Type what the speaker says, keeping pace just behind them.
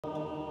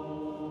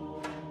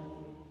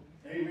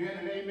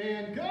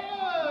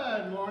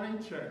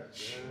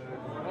church.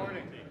 Good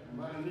morning.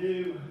 My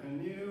new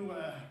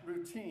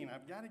routine.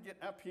 I've got to get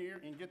up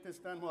here and get this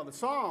done while the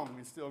song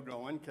is still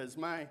going, because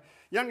my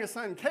youngest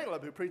son,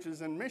 Caleb, who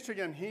preaches in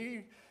Michigan,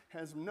 he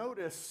has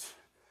noticed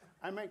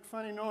I make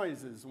funny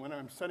noises when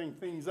I'm setting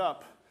things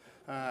up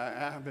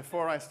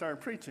before I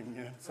start preaching.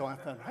 So I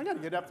thought, I got to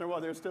get up there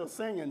while they're still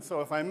singing, so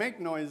if I make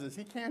noises,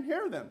 he can't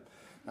hear them.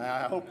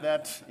 I hope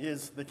that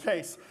is the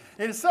case.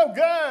 It is so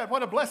good.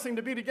 What a blessing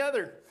to be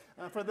together.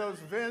 For those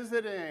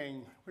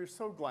visiting, we're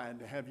so glad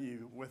to have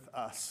you with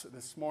us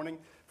this morning.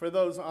 For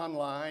those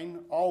online,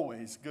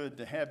 always good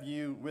to have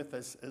you with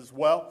us as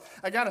well.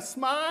 I got a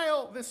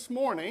smile this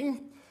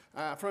morning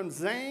from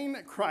Zane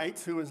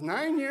Kreitz, who is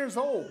 9 years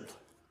old.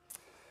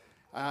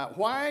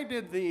 Why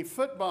did the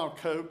football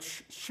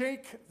coach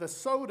shake the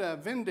soda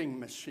vending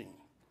machine?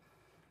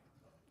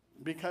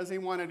 Because he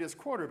wanted his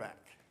quarterback.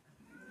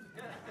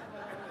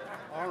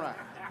 All right,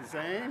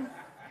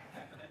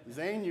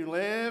 Zane, you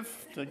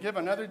live to give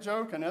another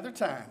joke another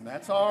time.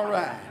 That's all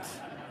right.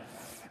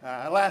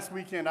 Last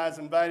weekend, I was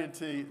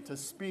invited to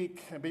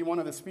speak, be one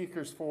of the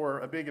speakers for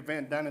a big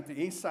event down at the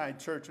Eastside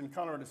Church in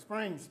Colorado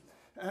Springs.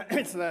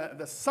 It's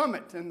the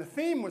summit, and the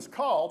theme was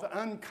called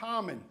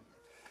Uncommon.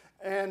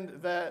 And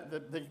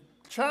the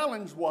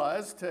challenge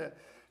was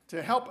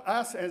to help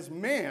us as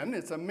men,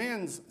 it's a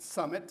men's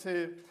summit,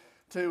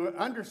 to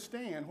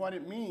understand what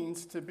it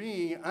means to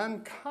be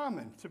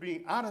uncommon, to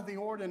be out of the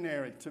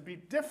ordinary, to be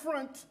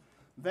different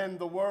than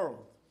the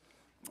world.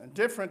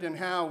 Different in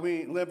how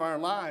we live our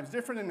lives,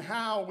 different in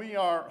how we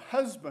are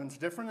husbands,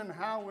 different in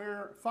how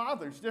we're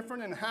fathers,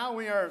 different in how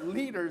we are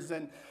leaders.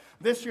 And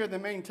this year the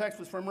main text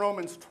was from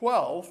Romans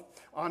 12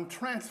 on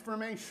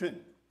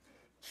transformation,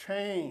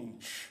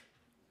 change,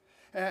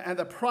 and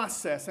the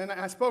process. And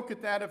I spoke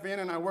at that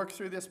event, and I worked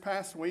through this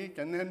past week,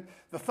 and then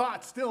the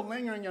thought still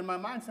lingering in my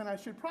mind saying I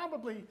should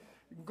probably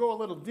go a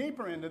little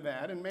deeper into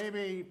that and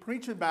maybe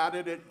preach about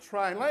it at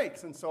Tri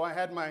Lakes. And so I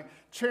had my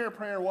chair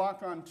prayer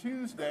walk on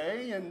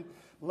Tuesday, and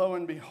lo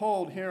and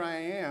behold, here I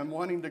am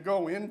wanting to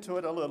go into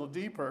it a little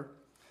deeper.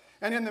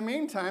 And in the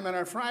meantime, at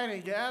our Friday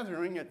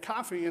gathering at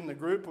coffee in the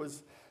group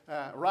was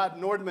Rod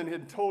Nordman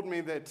had told me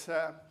that,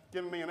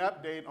 given me an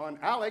update on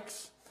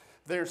Alex,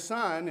 their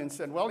son, and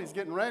said, well, he's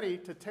getting ready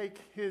to take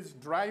his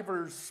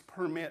driver's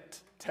permit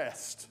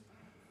test.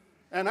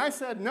 And I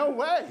said, no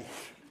way.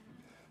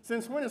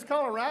 Since when is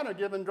Colorado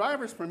giving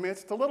driver's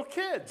permits to little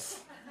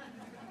kids?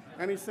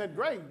 And he said,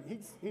 great,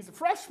 he's a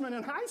freshman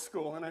in high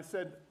school. And I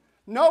said,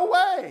 no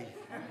way.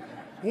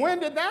 When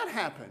did that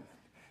happen?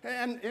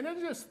 And it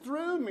just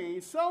threw me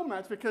so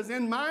much, because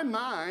in my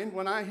mind,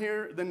 when I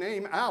hear the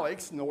name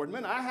Alex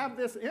Nordman, I have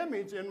this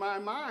image in my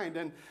mind.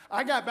 And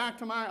I got back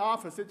to my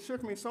office. It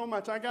shook me so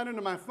much. I got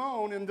into my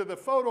phone, into the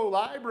photo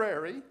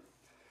library,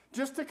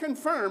 just to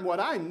confirm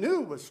what I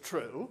knew was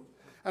true.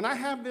 And I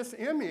have this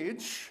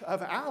image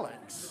of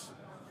Alex.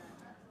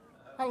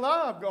 I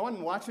love going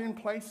and watching him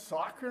play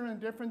soccer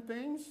and different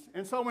things.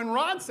 And so when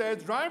Rod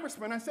said driver's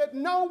permit, I said,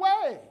 no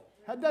way.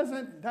 That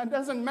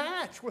doesn't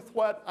match with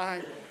what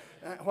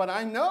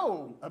I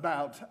know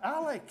about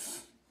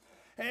Alex.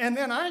 And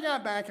then I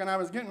got back, and I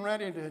was getting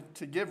ready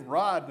to give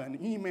Rod an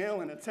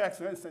email and a text,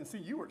 and I said, see,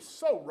 you were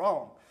so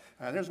wrong.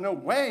 There's no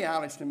way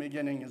Alex can be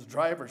getting his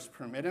driver's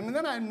permit. And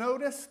then I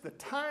noticed the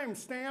time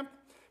stamp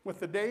with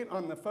the date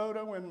on the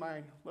photo in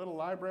my little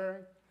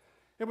library.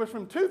 It was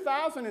from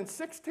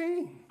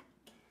 2016,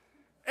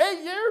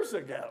 8 years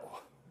ago.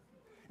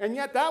 And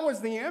yet that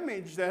was the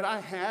image that I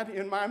had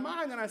in my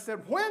mind. And I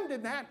said, when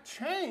did that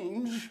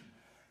change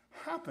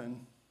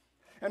happen?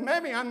 And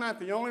maybe I'm not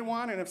the only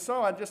one, and if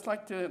so, I'd just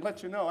like to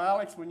let you know,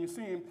 Alex, when you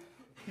see him,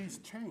 he's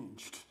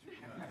changed.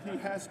 He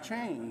has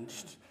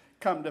changed,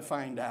 come to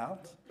find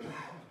out.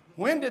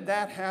 When did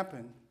that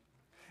happen?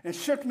 It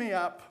shook me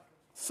up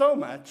so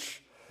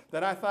much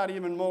that I thought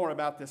even more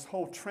about this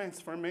whole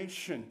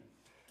transformation,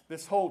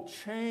 this whole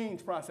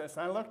change process.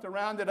 I looked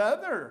around at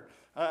other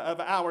of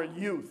our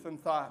youth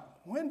and thought,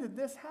 when did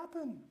this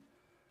happen?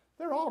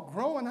 They're all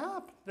growing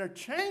up. They're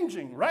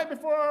changing right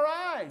before our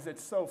eyes.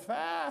 It's so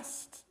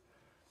fast.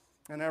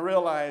 And I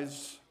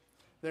realized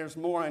there's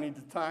more I need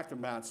to talk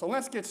about. So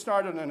let's get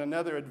started on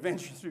another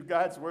adventure through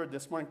God's Word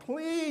this morning.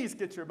 Please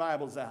get your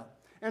Bibles out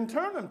and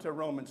turn them to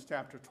Romans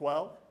chapter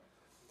 12.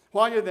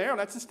 While you're there,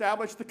 let's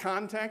establish the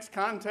context,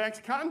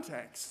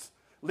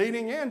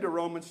 leading into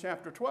Romans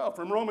chapter 12.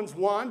 From Romans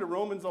 1 to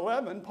Romans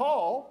 11,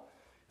 Paul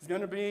is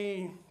going to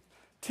be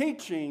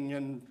teaching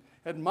and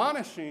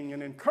admonishing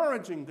and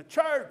encouraging the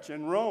church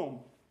in Rome.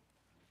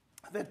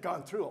 They'd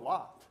gone through a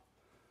lot,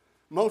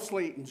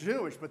 mostly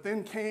Jewish, but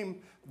then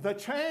came the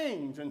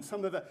change, and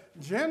some of the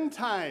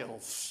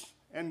Gentiles.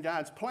 And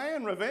God's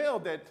plan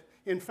revealed that,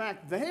 in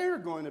fact, they're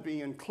going to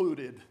be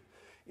included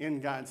in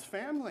God's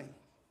family.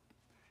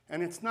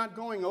 And it's not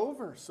going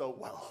over so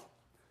well.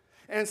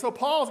 And so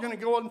Paul's going to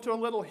go into a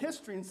little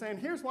history and saying,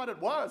 here's what it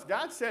was.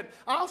 God said,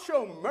 I'll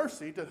show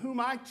mercy to whom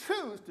I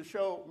choose to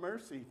show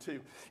mercy to.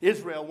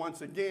 Israel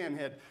once again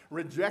had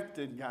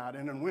rejected God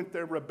and went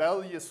their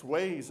rebellious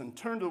ways and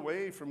turned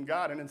away from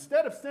God. And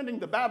instead of sending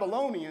the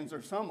Babylonians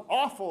or some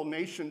awful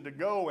nation to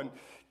go and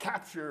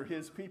capture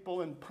his people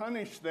and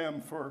punish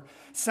them for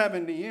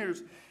 70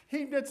 years,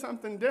 he did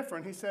something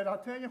different. He said, I'll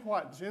tell you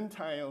what,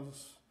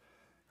 Gentiles,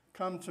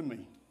 come to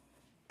me.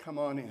 Come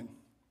on in.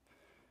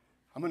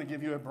 I'm going to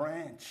give you a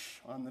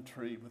branch on the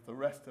tree with the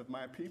rest of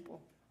my people.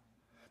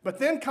 But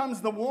then comes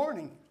the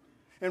warning.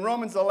 In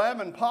Romans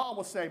 11, Paul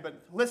will say,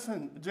 but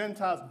listen,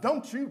 Gentiles,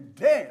 don't you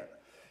dare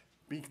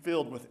be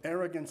filled with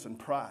arrogance and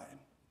pride.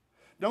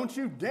 Don't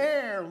you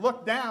dare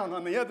look down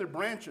on the other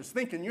branches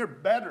thinking you're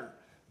better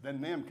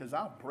than them, because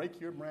I'll break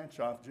your branch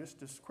off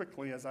just as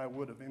quickly as I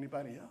would of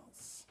anybody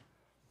else.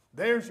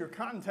 There's your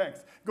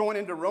context going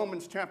into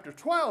Romans chapter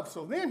 12.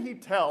 So then he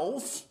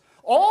tells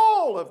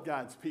all of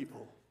God's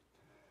people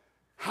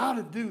how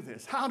to do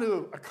this, how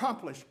to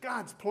accomplish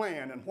God's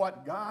plan and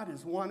what God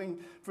is wanting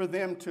for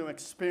them to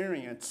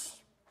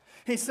experience.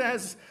 He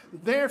says,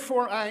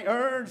 therefore I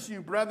urge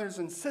you, brothers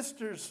and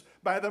sisters,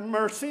 by the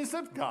mercies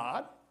of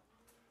God,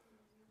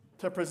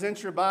 to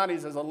present your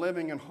bodies as a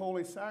living and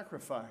holy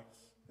sacrifice,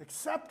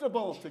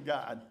 acceptable to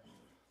God,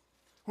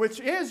 which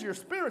is your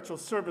spiritual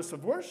service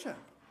of worship.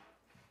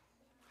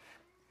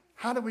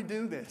 How do we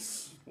do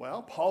this?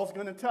 Well, Paul's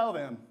going to tell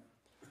them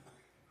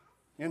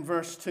in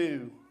verse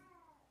 2,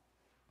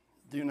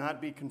 do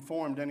not be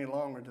conformed any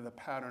longer to the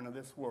pattern of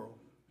this world.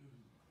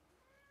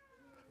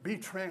 Be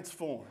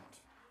transformed.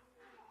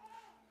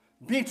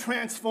 Be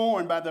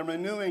transformed by the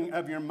renewing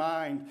of your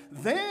mind.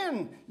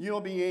 Then you'll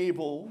be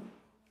able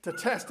to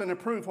test and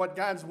approve what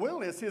God's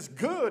will is, his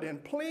good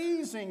and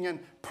pleasing and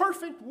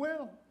perfect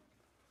will.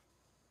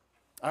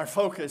 Our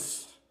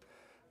focus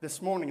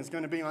this morning is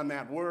going to be on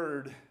that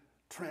word,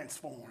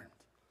 transformed.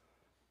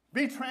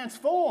 Be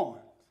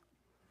transformed.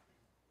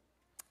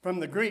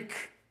 From the Greek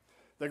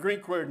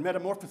word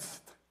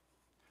metamorphosis.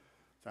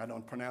 I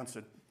don't pronounce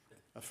it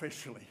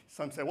officially.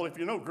 Some say, well, if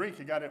you know Greek,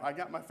 you got it. I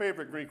got my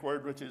favorite Greek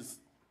word, which is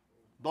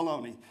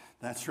baloney.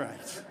 That's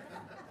right.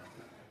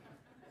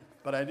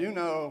 But I do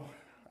know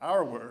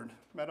our word,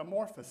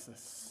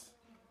 metamorphosis.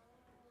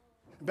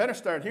 Better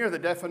start here, the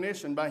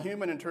definition by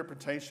human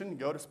interpretation.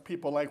 Go to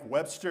people like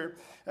Webster.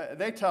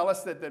 They tell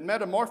us that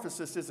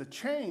metamorphosis is a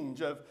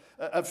change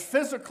of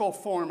physical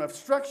form, of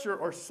structure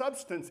or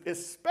substance,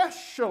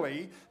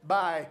 especially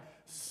by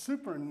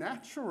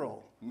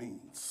supernatural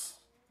means.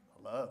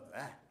 I love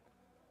that.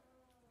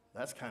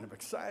 That's kind of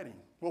exciting.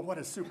 Well, what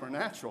is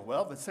supernatural?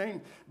 Well, the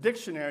same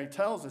dictionary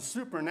tells us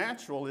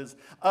supernatural is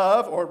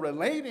of or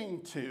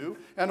relating to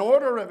an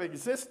order of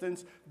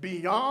existence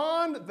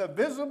beyond the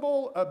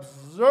visible,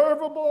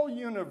 observable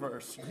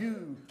universe.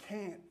 You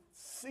can't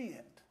see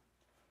it.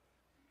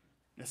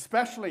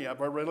 Especially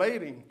of or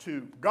relating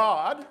to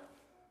God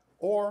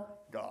or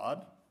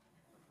God.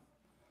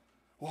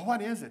 Well,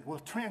 what is it? Well,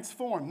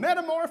 transform.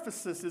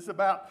 Metamorphosis is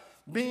about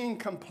being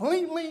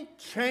completely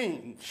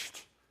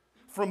changed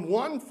from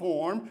one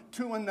form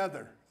to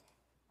another.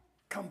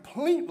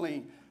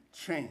 Completely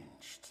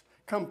changed.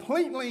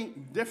 Completely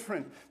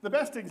different. The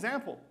best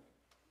example,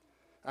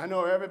 I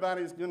know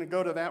everybody's going to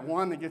go to that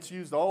one that gets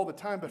used all the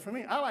time, but for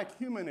me, I like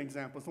human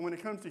examples. And when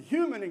it comes to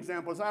human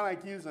examples, I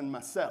like using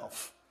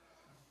myself.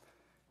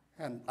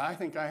 And I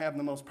think I have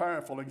the most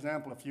powerful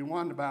example, if you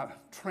want,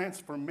 about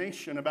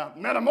transformation, about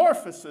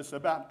metamorphosis,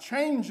 about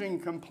changing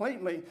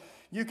completely.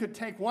 You could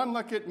take one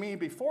look at me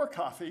before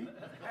coffee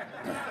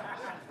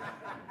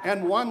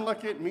and one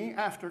look at me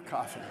after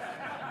coffee.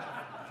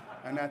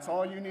 And that's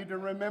all you need to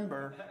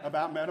remember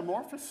about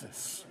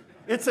metamorphosis.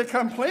 It's a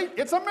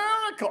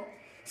miracle.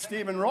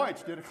 Stephen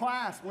Roach did a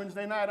class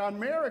Wednesday night on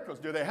miracles.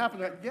 Do they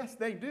happen? Yes,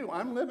 they do.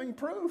 I'm living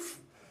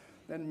proof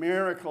that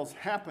miracles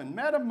happen.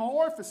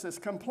 Metamorphosis,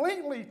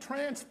 completely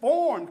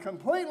transformed,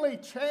 completely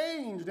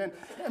changed.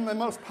 And the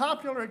most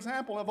popular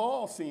example of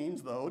all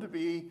seems, though, to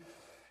be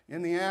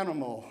in the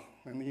animal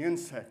and the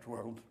insect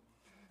world.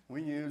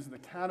 We use the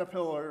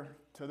caterpillar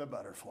to the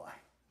butterfly.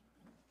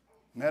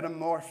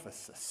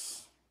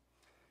 Metamorphosis,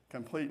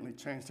 completely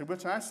changed. To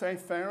which I say,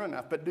 fair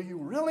enough. But do you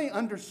really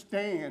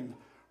understand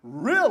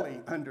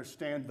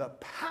the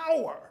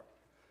power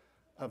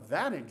of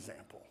that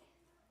example?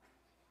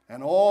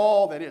 And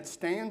all that it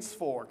stands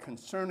for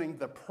concerning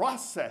the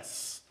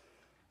process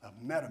of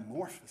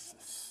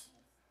metamorphosis,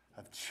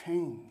 of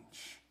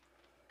change,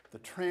 the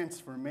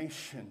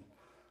transformation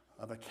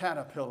of a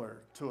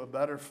caterpillar to a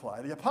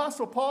butterfly. The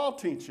Apostle Paul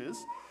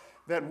teaches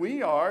that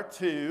we are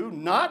to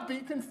not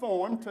be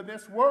conformed to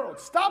this world.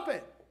 Stop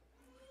it.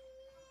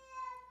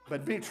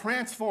 But be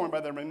transformed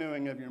by the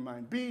renewing of your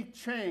mind. Be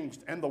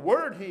changed. And the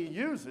word he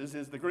uses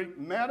is the Greek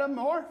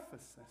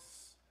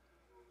metamorphosis.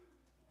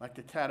 Like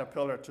a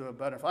caterpillar to a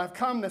butterfly. I've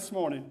come this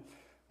morning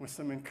with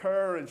some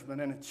encouragement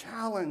and a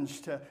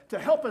challenge to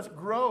help us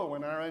grow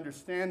in our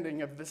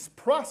understanding of this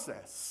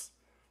process.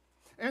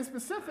 And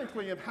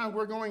specifically of how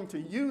we're going to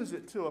use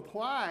it to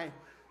apply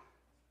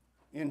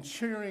in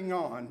cheering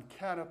on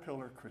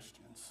caterpillar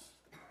Christians.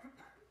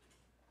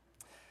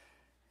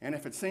 And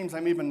if it seems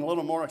I'm even a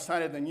little more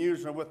excited than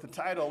usual with the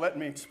title, let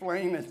me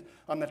explain it.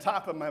 On the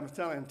top of my, I was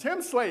telling him,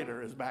 Tim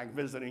Slater is back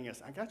visiting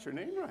us. I got your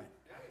name right.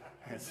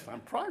 It's on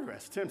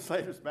progress. Tim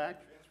Slater's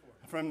back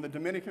from the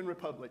Dominican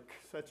Republic.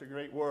 Such a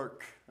great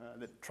work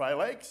that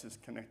Tri-Lakes is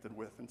connected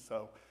with, and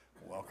so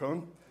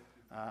welcome.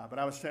 But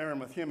I was sharing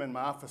with him in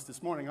my office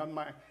this morning. On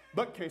my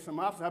bookcase in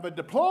my office, I have a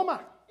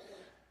diploma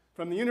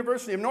from the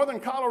University of Northern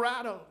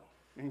Colorado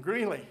in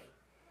Greeley.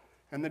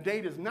 And the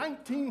date is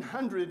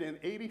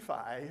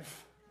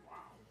 1985.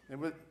 It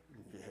was,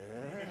 yeah.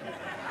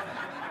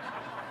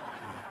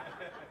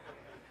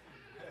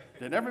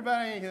 Did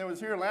everybody that was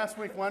here last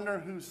week wonder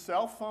whose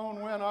cell phone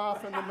went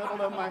off in the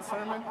middle of my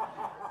sermon?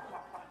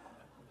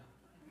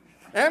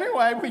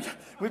 Anyway,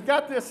 I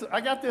got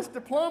this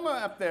diploma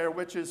up there,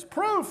 which is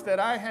proof that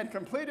I had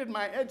completed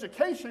my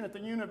education at the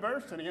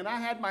university, and I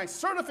had my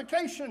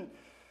certification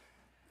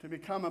to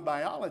become a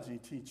biology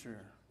teacher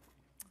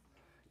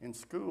in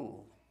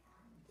school.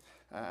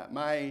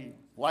 My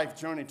life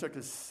journey took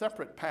a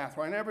separate path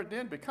where I never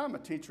did become a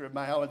teacher of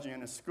biology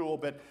in a school,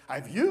 but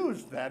I've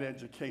used that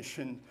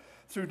education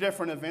through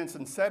different events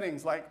and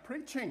settings like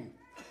preaching.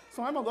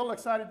 So I'm a little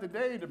excited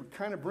today to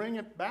kind of bring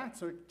it back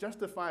so it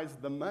justifies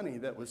the money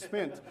that was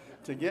spent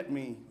to get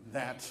me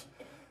that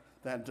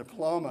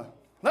diploma.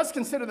 Let's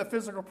consider the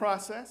physical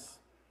process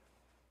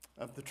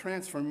of the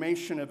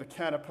transformation of a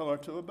caterpillar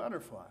to a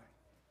butterfly.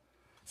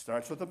 It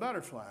starts with a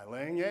butterfly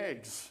laying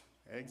eggs.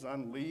 Eggs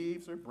on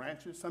leaves or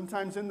branches,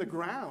 sometimes in the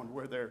ground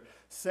where they're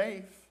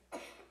safe.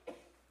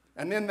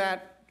 And then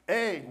that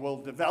egg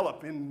will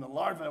develop and the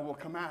larva will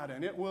come out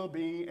and it will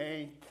be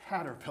a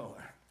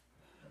caterpillar.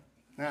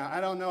 Now,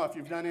 I don't know if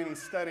you've done any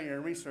study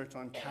or research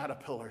on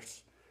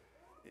caterpillars.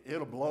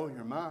 It'll blow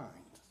your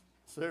mind,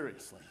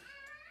 seriously.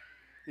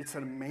 It's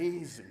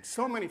amazing.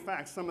 So many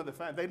facts, some of the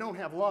facts, they don't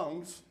have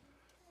lungs.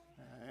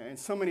 And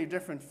so many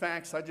different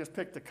facts. I just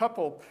picked a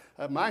couple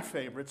of my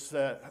favorites.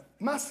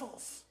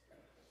 Muscles.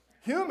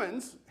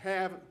 Humans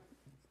have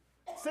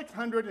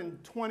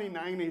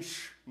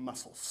 629-ish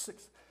muscles,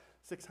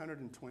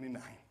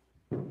 629.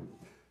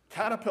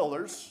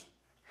 Caterpillars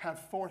have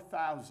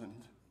 4,000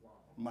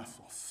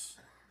 muscles.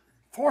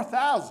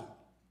 4,000.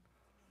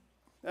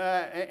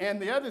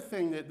 And the other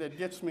thing that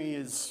gets me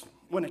is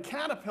when a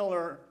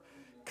caterpillar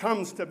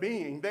comes to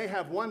being, they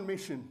have one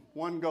mission,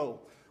 one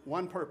goal,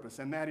 one purpose,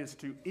 and that is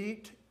to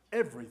eat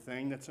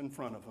everything that's in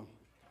front of them.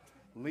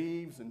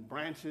 Leaves and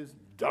branches,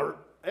 dirt,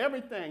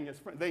 everything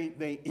is,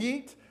 they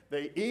eat.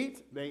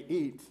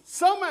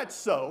 So much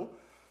so,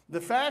 the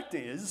fact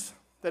is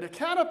that a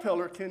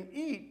caterpillar can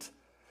eat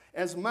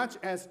as much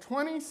as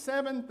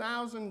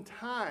 27,000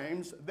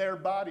 times their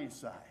body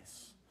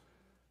size.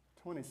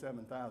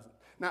 27,000.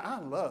 Now,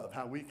 I love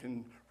how we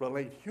can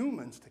relate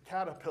humans to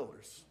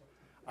caterpillars.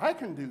 I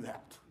can do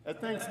that at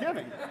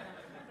Thanksgiving.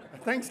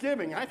 At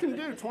Thanksgiving, I can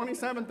do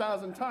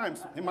 27,000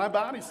 times in my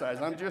body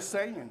size. I'm just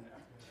saying.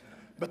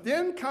 But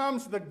then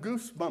comes the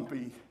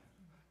goosebumpy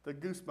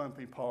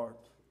part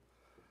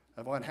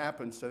of what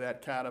happens to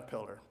that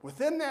caterpillar.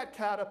 Within that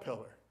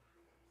caterpillar,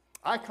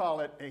 I call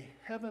it a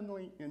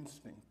heavenly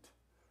instinct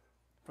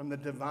from the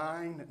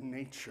divine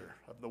nature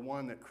of the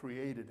one that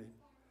created it.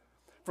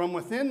 From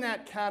within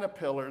that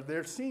caterpillar,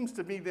 there seems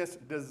to be this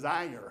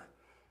desire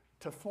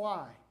to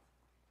fly.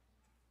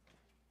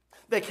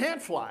 They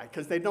can't fly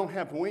because they don't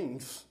have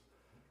wings,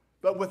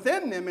 but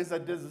within them is a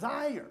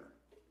desire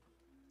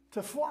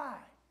to fly.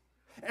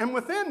 And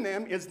within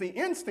them is the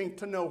instinct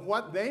to know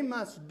what they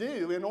must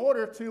do in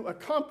order to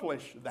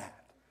accomplish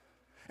that.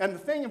 And the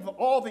thing of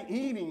all the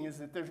eating is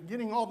that they're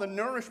getting all the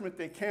nourishment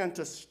they can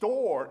to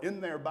store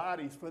in their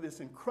bodies for this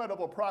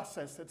incredible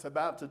process that's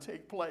about to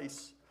take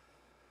place.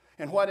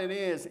 And what it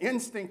is,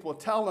 instinct will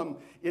tell them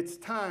it's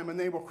time, and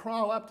they will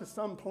crawl up to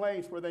some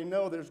place where they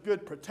know there's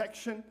good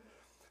protection.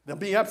 They'll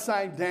be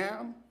upside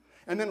down,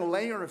 and then a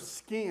layer of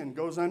skin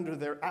goes under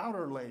their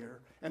outer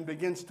layer and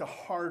begins to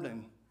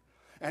harden.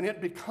 And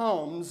it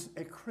becomes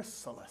a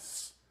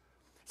chrysalis.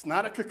 It's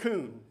not a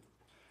cocoon.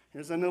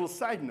 Here's a little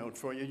side note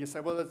for you. You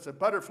say, well, it's a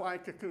butterfly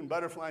cocoon.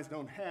 Butterflies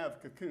don't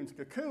have cocoons.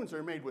 Cocoons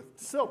are made with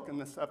silk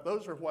and this stuff.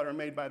 Those are what are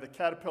made by the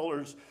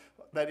caterpillars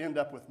that end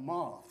up with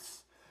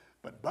moths.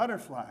 But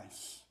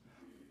butterflies,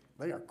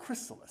 they are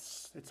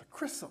chrysalis. It's a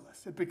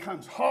chrysalis. It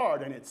becomes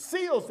hard, and it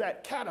seals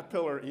that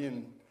caterpillar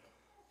in.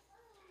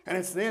 And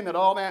it's then that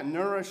all that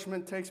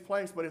nourishment takes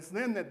place, but it's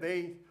then that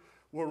they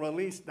will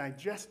release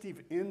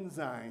digestive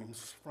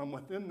enzymes from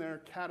within their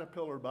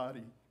caterpillar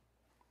body.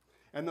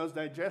 And those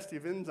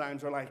digestive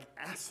enzymes are like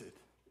acid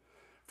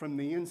from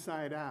the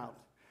inside out,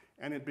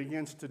 and it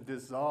begins to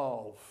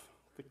dissolve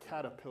the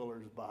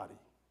caterpillar's body.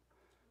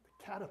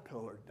 The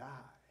caterpillar dies.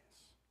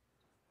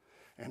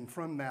 And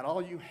from that,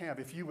 all you have,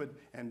 if you would,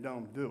 and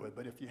don't do it,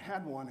 but if you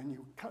had one and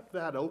you cut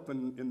that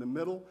open in the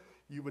middle,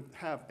 you would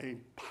have a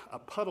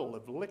puddle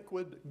of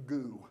liquid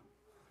goo.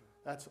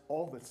 That's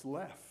all that's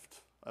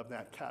left of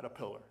that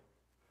caterpillar.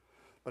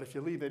 But if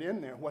you leave it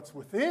in there, what's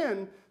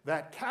within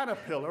that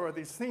caterpillar are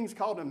these things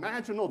called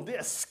imaginal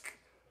disc.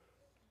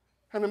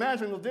 And the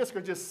vaginal disc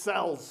are just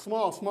cells,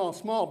 small, small,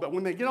 small. But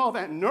when they get all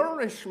that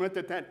nourishment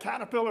that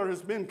caterpillar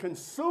has been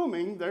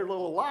consuming their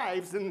little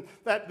lives, and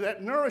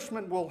that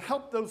nourishment will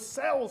help those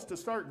cells to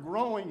start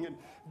growing and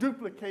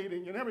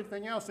duplicating and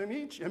everything else. And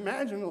each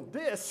vaginal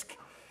disc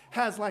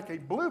has like a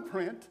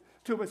blueprint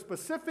to a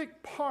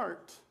specific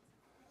part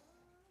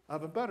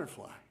of a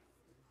butterfly.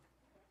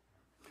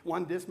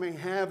 One disc may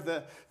have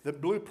the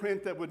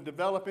blueprint that would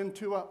develop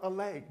into a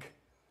leg.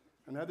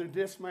 Another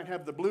disc might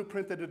have the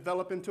blueprint that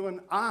develop into an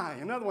eye.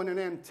 Another one an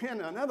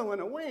antenna. Another one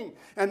a wing.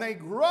 And they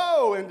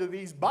grow into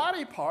these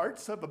body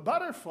parts of a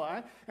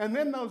butterfly, and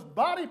then those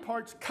body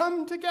parts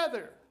come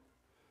together.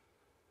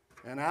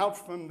 And out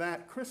from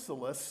that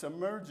chrysalis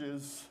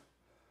emerges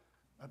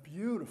a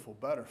beautiful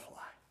butterfly.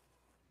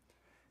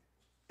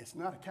 It's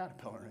not a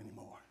caterpillar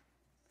anymore.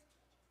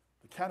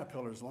 The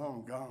caterpillar is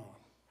long gone.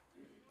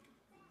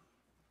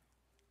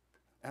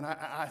 And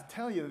I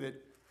tell you that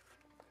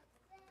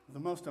the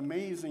most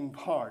amazing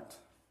part,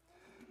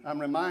 I'm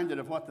reminded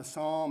of what the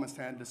psalmist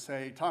had to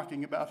say,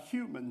 talking about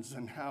humans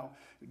and how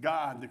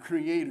God, the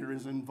Creator,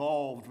 is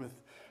involved with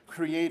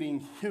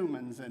creating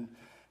humans. And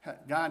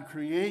God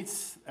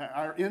creates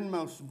our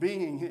inmost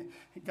being.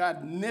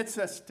 God knits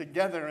us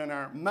together in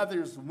our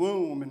mother's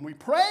womb. And we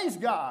praise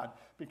God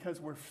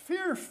because we're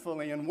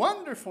fearfully and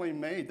wonderfully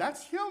made.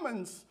 That's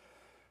humans.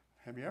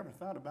 Have you ever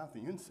thought about the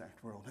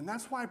insect world? And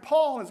that's why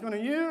Paul is going to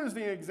use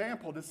the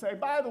example to say,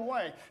 by the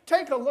way,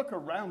 take a look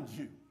around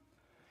you.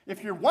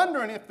 If you're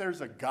wondering if there's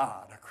a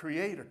God, a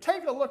creator,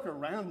 take a look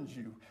around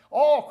you.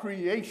 All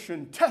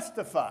creation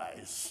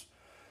testifies.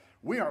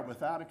 We are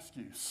without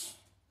excuse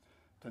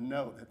to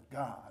know that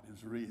God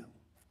is real.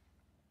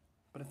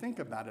 But think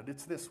about it.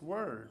 It's this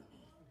word.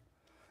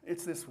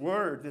 It's this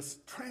word, this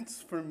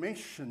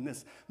transformation,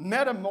 this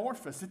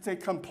metamorphosis. It's a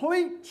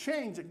complete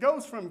change. It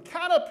goes from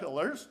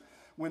caterpillars.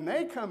 When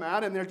they come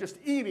out and they're just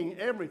eating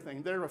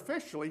everything, they're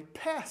officially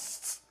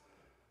pests.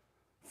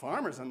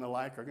 Farmers and the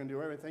like are going to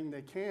do everything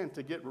they can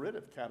to get rid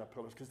of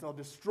caterpillars because they'll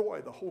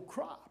destroy the whole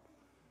crop.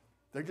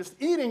 They're just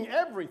eating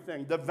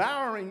everything,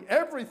 devouring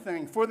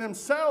everything for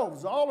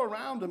themselves all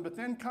around them. But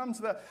then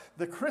comes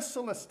the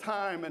chrysalis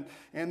time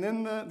and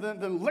then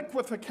the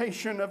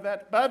liquefaction of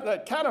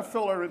that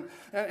caterpillar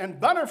and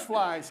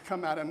butterflies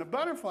come out. And the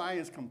butterfly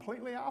is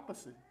completely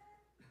opposite.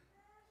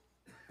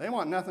 They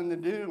want nothing to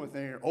do with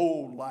their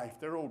old life,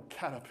 their old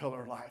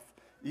caterpillar life,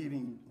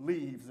 eating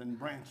leaves and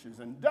branches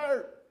and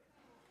dirt.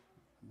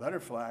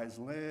 Butterflies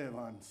live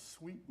on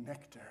sweet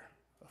nectar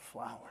of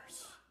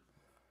flowers.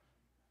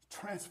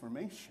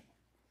 Transformation,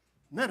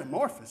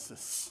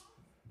 metamorphosis.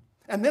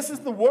 And this is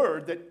the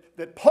word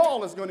that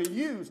Paul is going to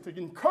use to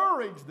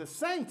encourage the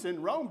saints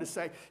in Rome to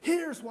say,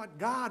 here's what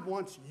God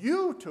wants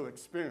you to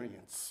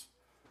experience.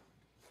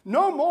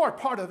 No more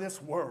part of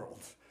this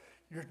world.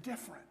 You're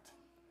different.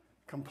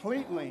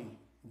 Completely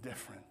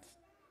different.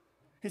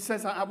 He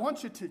says, I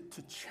want you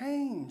to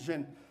change.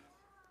 And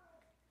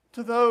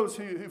to those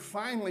who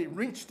finally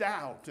reached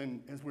out,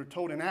 and as we're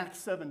told in Acts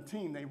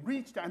 17, they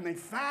reached out and they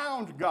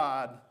found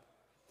God,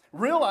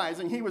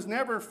 realizing he was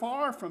never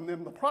far from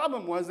them. The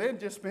problem was they had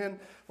just been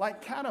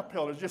like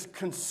caterpillars, just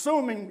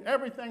consuming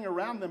everything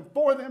around them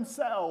for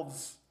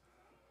themselves,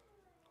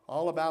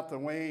 all about the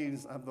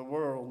ways of the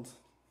world.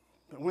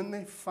 But when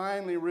they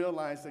finally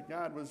realized that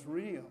God was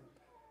real,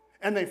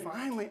 and they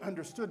finally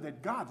understood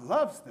that God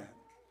loves them,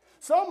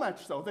 so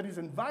much so that he's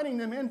inviting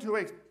them into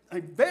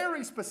a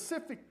very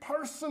specific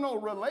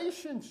personal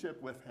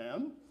relationship with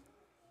him.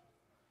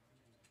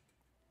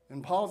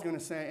 And Paul's going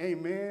to say,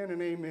 amen and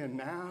amen.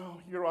 Now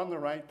you're on the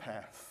right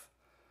path.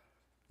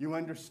 You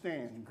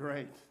understand,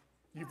 great.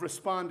 You've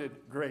responded,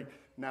 great.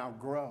 Now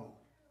grow.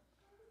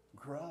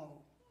 Grow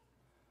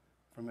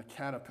from a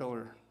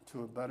caterpillar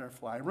to a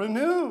butterfly.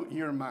 Renew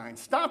your mind.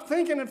 Stop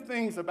thinking of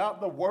things about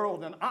the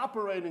world and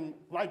operating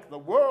like the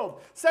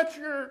world. Set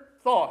your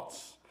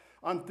thoughts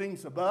on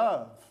things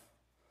above,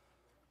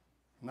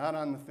 not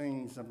on the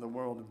things of the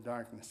world of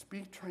darkness.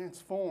 Be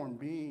transformed.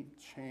 Be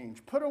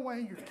changed. Put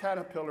away your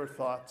caterpillar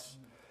thoughts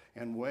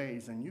and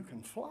ways, and you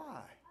can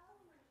fly.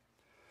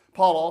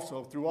 Paul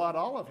also, throughout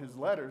all of his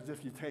letters,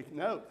 if you take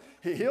note,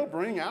 he'll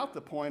bring out the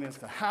point as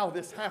to how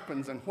this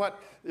happens and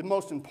what,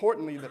 most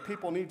importantly, that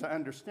people need to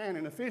understand.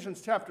 In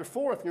Ephesians chapter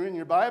 4, if you're in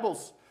your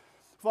Bibles,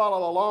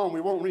 follow along. We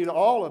won't read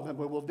all of them,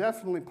 but we'll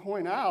definitely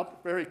point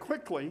out very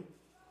quickly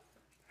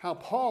how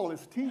Paul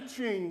is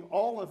teaching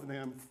all of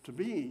them to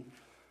be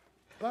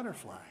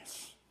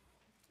butterflies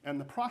and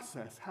the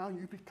process, how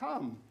you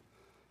become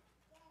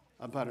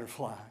a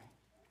butterfly.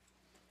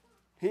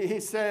 He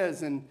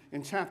says in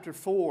chapter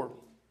 4,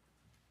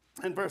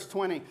 in verse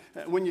 20,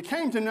 when you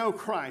came to know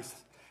Christ,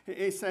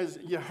 he says,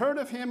 you heard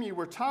of him, you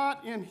were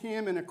taught in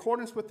him in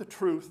accordance with the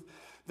truth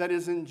that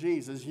is in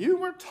Jesus. You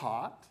were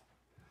taught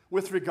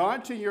with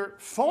regard to your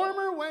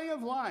former way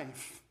of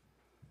life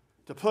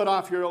to put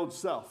off your old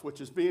self,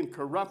 which is being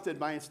corrupted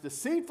by its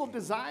deceitful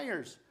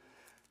desires,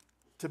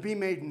 to be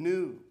made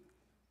new.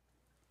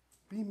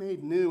 Be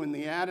made new in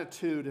the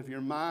attitude of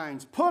your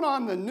minds. Put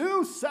on the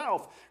new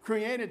self,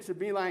 created to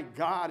be like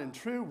God in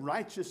true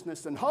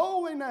righteousness and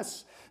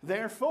holiness.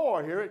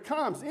 Therefore, here it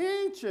comes.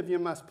 Each of you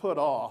must put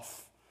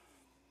off,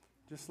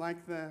 just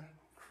like the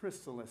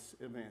chrysalis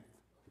event.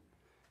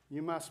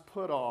 You must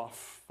put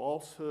off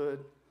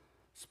falsehood.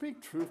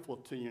 Speak truthful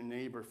to your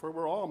neighbor, for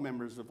we're all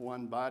members of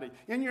one body.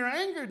 In your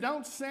anger,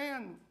 don't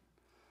sin.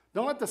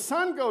 Don't let the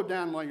sun go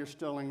down while you're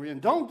still angry. And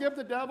don't give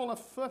the devil a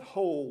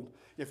foothold.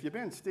 If you've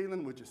been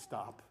stealing, would you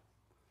stop?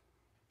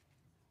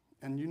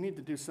 And you need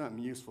to do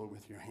something useful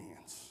with your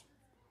hands,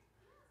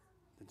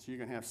 that you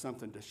can have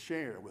something to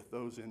share with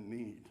those in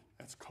need.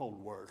 That's called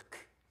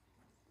work.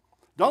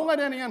 Don't let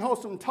any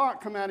unwholesome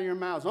talk come out of your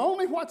mouths.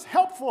 Only what's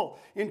helpful,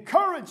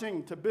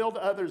 encouraging to build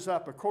others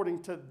up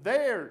according to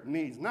their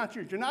needs, not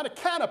yours. You're not a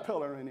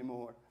caterpillar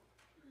anymore.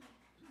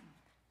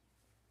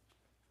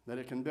 That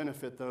it can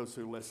benefit those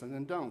who listen.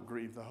 And don't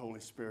grieve the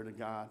Holy Spirit of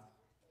God,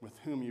 with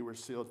whom you were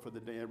sealed for the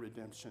day of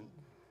redemption.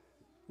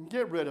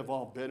 Get rid of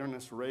all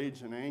bitterness,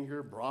 rage, and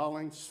anger,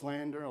 brawling,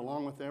 slander,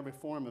 along with every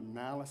form of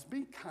malice.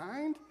 Be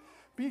kind,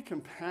 be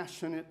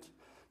compassionate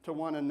to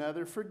one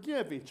another.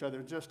 Forgive each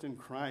other just in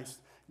Christ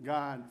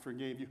God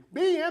forgave you.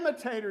 Be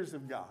imitators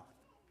of God.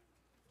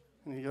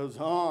 And he goes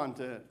on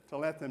to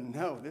let them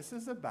know this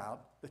is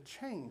about the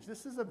change.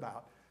 This is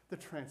about the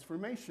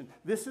transformation.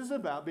 This is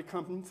about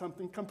becoming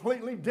something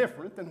completely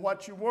different than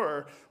what you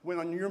were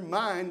when your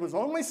mind was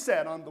only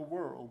set on the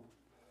world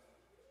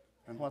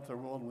and what the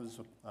world was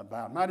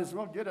about. Might as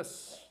well get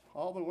us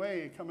all the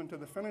way coming to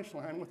the finish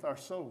line with our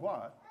so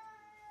what.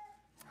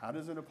 How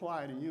does it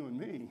apply to you and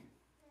me?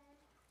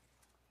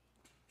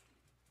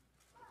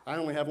 I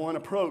only have one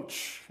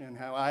approach in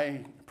how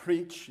I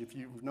preach. If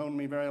you've known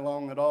me very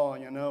long at all,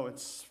 you know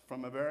it's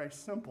from a very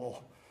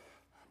simple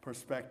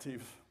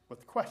perspective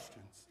with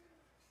questions.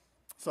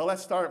 So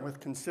let's start with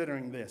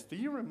considering this. Do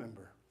you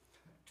remember?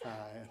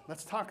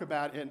 Let's talk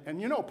about it.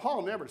 And you know,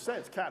 Paul never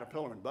says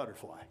caterpillar and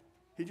butterfly.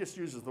 He just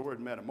uses the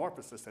word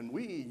metamorphosis, and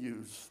we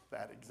use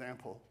that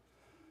example.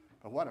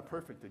 But what a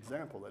perfect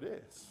example it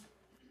is.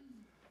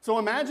 So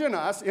imagine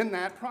us in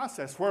that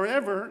process,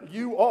 wherever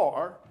you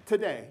are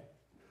today.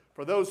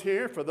 For those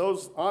here, for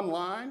those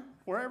online,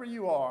 wherever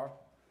you are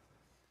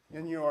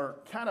in your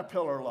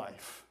caterpillar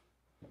life.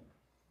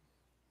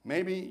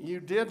 Maybe you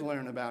did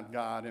learn about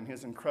God and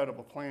his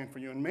incredible plan for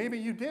you. And maybe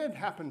you did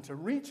happen to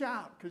reach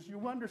out because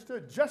you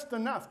understood just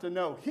enough to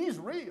know he's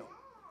real.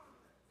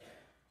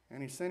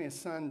 And he sent his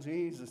son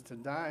Jesus to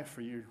die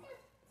for you.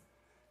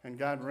 And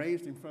God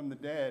raised him from the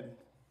dead.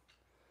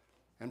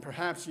 And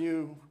perhaps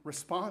you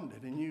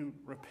responded and you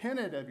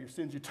repented of your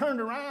sins. You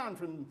turned around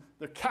from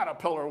the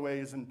caterpillar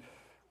ways and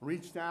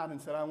reached out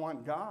and said, I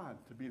want God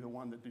to be the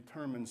one that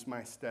determines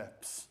my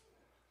steps.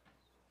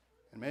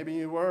 And maybe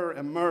you were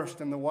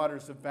immersed in the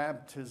waters of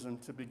baptism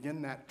to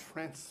begin that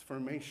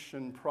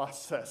transformation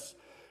process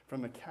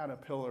from a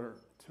caterpillar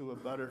to a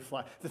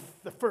butterfly.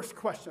 The first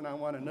question I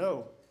want to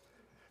know,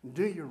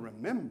 do you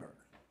remember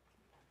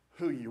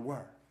who you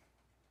were?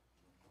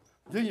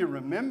 Do you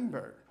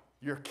remember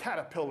your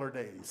caterpillar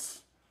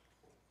days?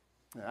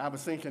 I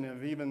was thinking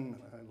of even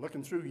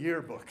looking through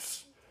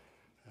yearbooks.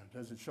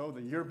 Does it show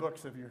the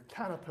yearbooks of your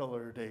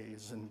caterpillar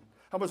days? And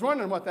I was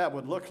wondering what that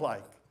would look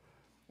like.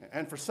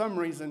 And for some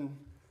reason,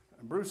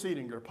 Bruce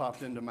Edinger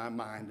popped into my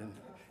mind.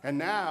 And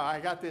now I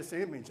got this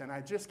image, and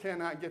I just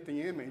cannot get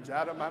the image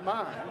out of my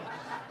mind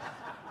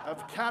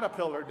of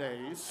caterpillar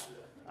days.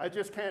 I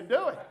just can't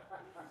do it.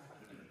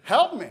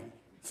 Help me.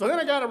 So then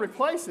I got to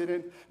replace it.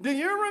 And do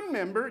you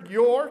remember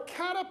your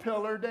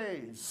caterpillar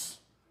days?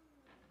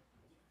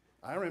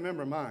 I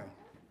remember mine.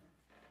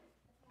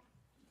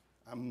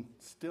 I'm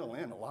still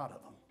in a lot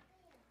of them.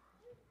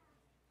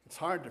 It's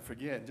hard to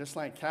forget. Just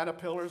like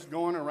caterpillars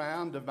going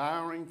around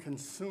devouring,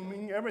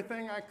 consuming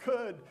everything I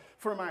could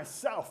for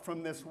myself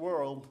from this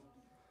world.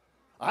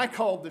 I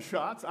called the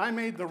shots. I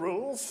made the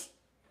rules.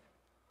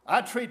 I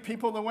treat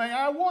people the way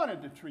I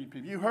wanted to treat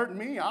people. You hurt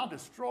me, I'll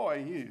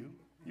destroy you.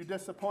 You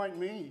disappoint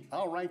me,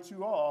 I'll write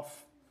you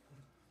off.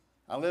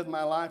 I lived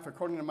my life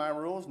according to my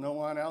rules, no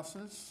one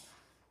else's.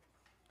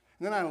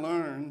 And then I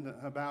learned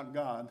about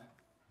God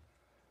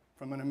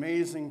from an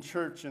amazing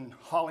church in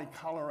Holly,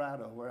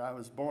 Colorado, where I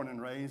was born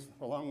and raised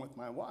along with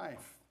my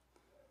wife.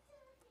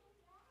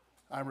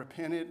 I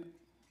repented.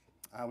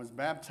 I was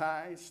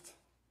baptized.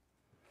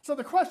 So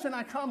the question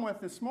I come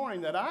with this morning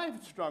that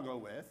I've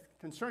struggled with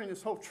concerning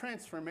this whole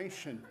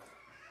transformation,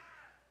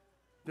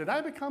 did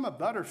I become a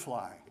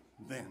butterfly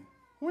then?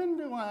 When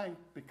do I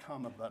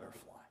become a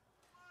butterfly?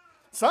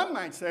 Some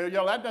might say,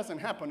 that doesn't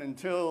happen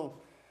until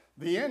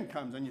the end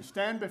comes and you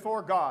stand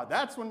before God.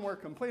 That's when we're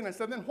complete. And I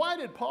said, then why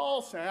did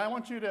Paul say, I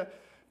want you to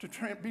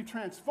be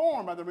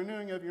transformed by the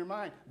renewing of your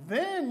mind?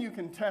 Then you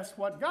can test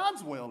what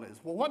God's will is.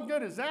 Well, what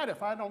good is that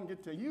if I don't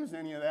get to use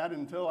any of that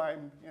until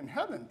I'm in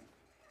heaven?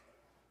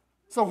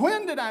 So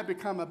when did I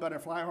become a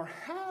butterfly, or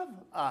have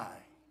I?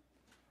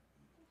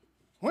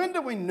 When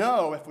do we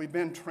know if we've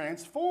been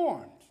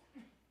transformed?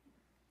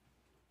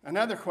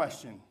 Another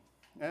question,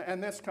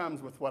 and this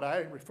comes with what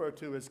I refer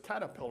to as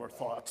caterpillar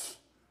thoughts.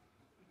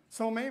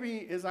 So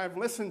maybe as I've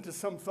listened to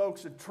some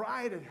folks that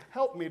try to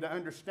help me to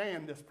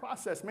understand this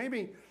process,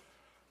 maybe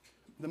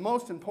the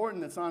most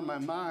important that's on my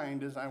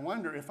mind is I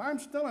wonder if I'm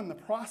still in the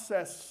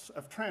process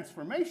of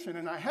transformation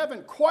and I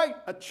haven't quite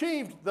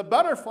achieved the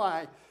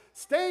butterfly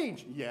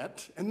stage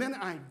yet, and then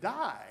I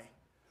die,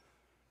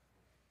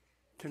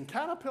 can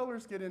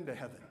caterpillars get into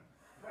heaven?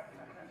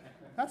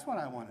 That's what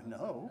I want to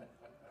know.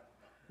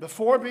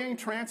 Before being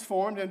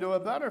transformed into a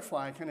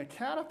butterfly, can a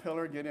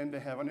caterpillar get into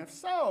heaven? If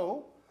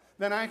so,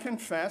 then I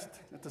confessed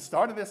at the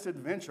start of this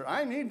adventure.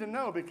 I need to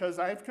know because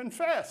I've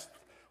confessed.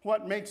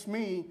 What makes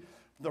me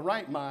the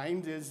right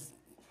mind is,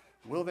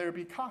 will there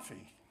be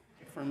coffee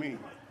for me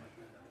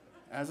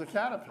as a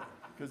caterpillar?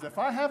 Because if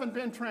I haven't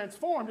been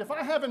transformed, if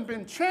I haven't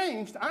been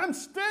changed, I'm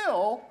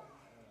still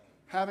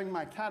having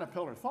my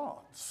caterpillar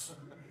thoughts.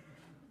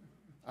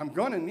 I'm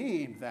going to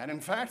need that. In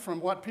fact, from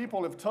what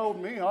people have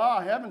told me,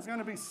 heaven's going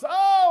to be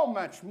so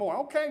much more.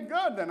 Okay,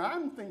 good. Then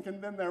I'm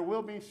thinking then there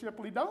will be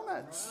Shipley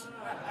donuts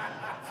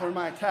for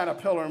my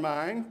caterpillar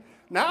mind.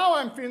 Now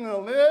I'm feeling a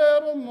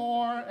little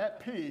more at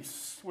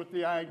peace with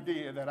the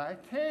idea that I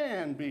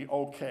can be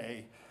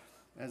okay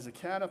as a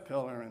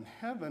caterpillar in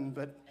heaven.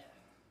 But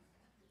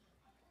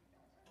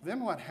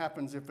then what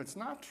happens if it's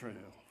not true?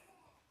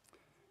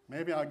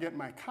 Maybe I'll get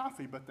my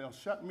coffee, but they'll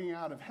shut me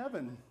out of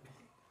heaven.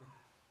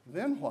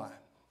 Then what?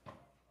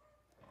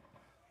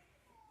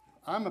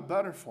 I'm a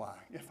butterfly.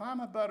 If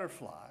I'm a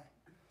butterfly,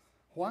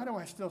 why do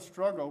I still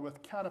struggle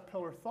with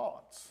caterpillar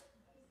thoughts?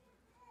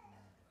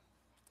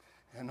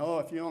 And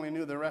if you only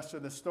knew the rest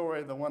of the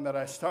story, the one that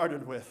I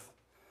started with,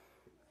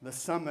 the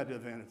summit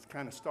event, it's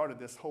kind of started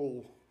this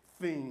whole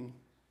thing.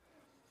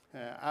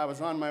 I was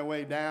on my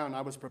way down.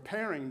 I was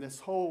preparing this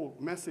whole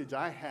message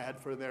I had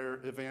for their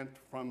event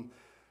from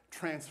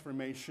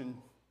transformation,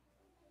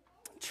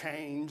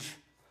 change.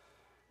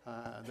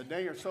 The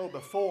day or so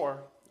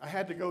before, I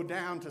had to go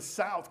down to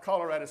South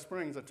Colorado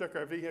Springs. I took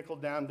our vehicle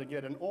down to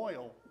get an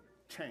oil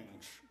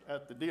change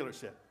at the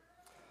dealership.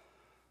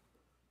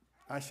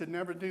 I should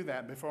never do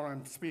that before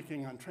I'm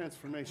speaking on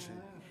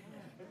transformation.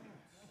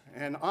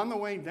 And on the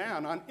way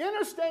down, on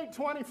Interstate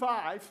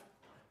 25,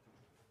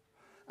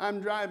 I'm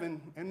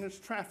driving, and there's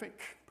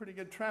traffic, pretty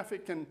good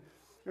traffic, and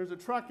there's a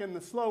truck in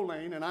the slow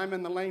lane, and I'm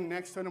in the lane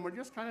next to it, and we're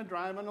just kind of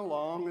driving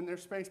along, and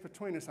there's space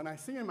between us. And I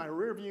see in my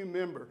rearview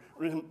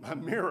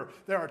mirror,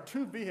 there are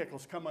two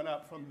vehicles coming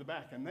up from the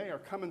back, and they are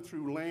coming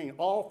through lane,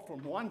 all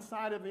from one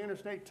side of the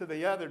interstate to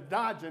the other,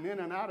 dodging in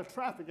and out of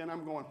traffic. And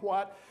I'm going,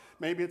 what?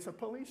 Maybe it's a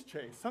police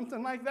chase,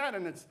 something like that.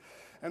 And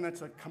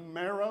it's a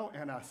Camaro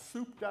and a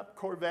souped-up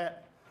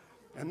Corvette.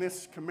 And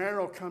this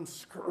Camaro comes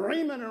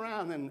screaming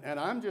around, and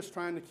I'm just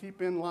trying to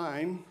keep in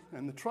line,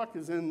 and the truck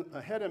is in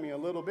ahead of me a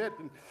little bit,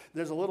 and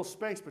there's a little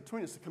space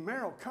between us. The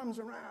Camaro comes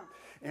around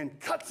and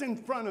cuts in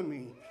front of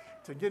me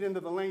to get into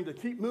the lane to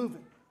keep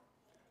moving.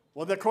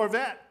 Well, the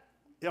Corvette,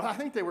 I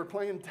think they were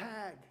playing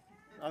tag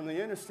on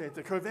the interstate.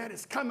 The Corvette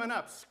is coming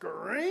up,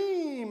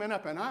 screaming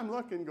up, and I'm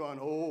looking,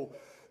 going,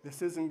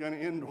 this isn't going to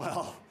end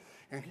well.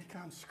 And he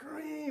comes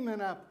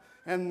screaming up.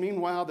 And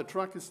meanwhile, the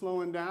truck is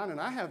slowing down,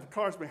 and I have the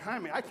cars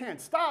behind me. I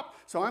can't stop,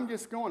 so I'm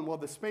just going. Well,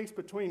 the space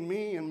between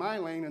me and my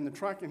lane and the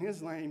truck in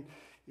his lane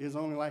is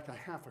only like a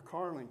half a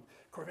car length.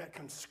 Corvette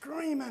comes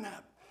screaming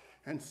up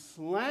and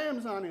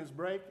slams on his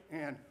brake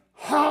and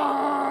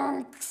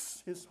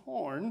honks his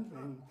horn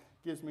and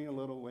gives me a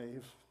little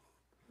wave.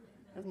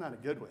 That's not a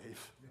good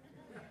wave.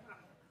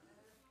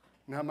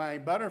 Now, my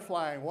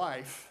butterfly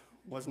wife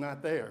was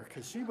not there,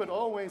 because she would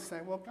always say,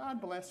 well, God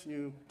bless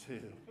you,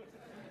 too.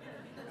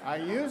 I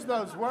used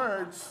those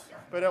words,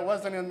 but it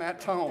wasn't in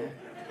that tone.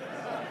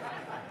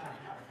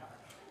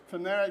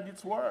 From there, it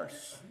gets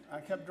worse. I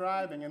kept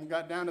driving and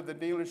got down to the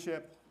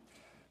dealership,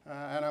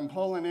 and I'm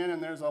pulling in,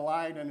 and there's a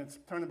light, and it's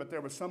turning, but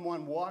there was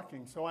someone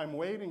walking, so I'm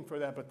waiting for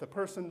that, but the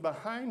person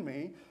behind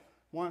me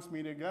wants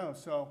me to go,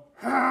 so,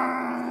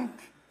 and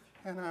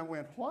I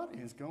went, what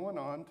is going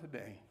on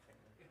today?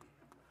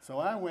 So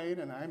I wait,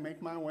 and I make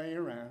my way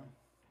around,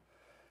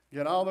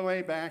 get all the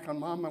way back.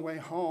 I'm on my way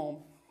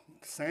home,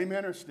 same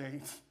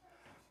interstate,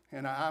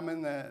 and I'm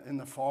in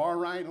the far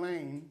right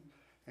lane,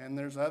 and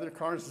there's other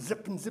cars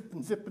zipping,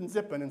 zipping, zipping,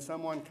 zipping, and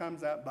someone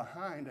comes out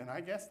behind, and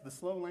I guess the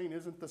slow lane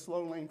isn't the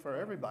slow lane for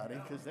everybody,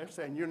 because they're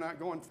saying you're not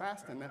going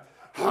fast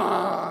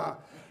enough.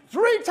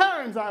 3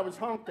 times I was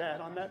honked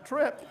at on that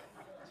trip.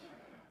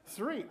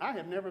 3. I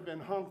have never been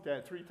honked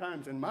at 3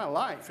 times in my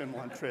life in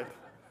one trip.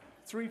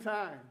 3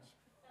 times.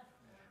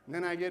 And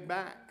then I get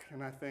back,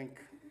 and I think,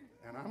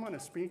 and I'm going to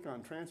speak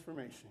on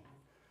transformation,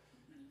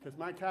 because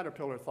my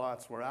caterpillar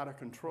thoughts were out of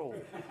control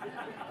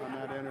on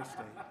that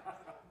interstate.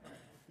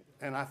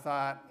 And I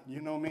thought,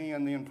 you know me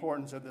and the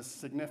importance of the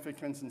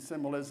significance and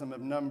symbolism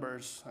of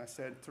numbers. I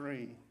said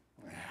 3.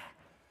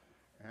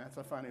 That's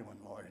a funny one,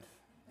 Lord.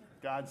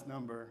 God's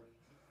number.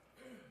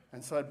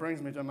 And so it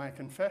brings me to my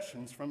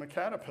confessions from a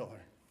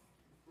caterpillar.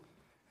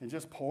 It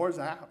just pours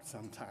out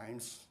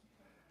sometimes.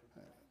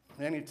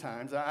 Many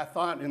times. I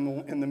thought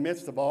in the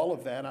midst of all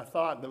of that, I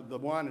thought the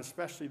one,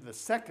 especially the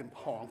second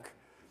honk,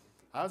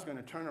 I was going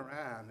to turn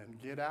around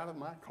and get out of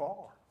my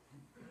car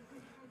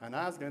And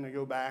I was going to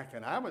go back,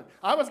 and I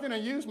was going to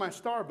use my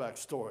Starbucks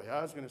story.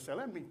 I was going to say,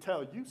 let me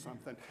tell you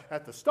something.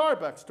 At the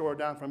Starbucks store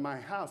down from my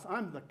house,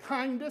 I'm the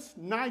kindest,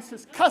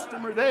 nicest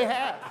customer they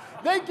have.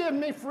 They give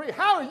me free.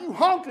 How are you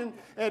honking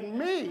at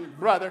me,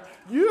 brother?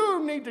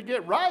 You need to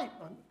get right.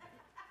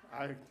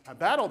 I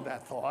battled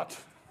that thought,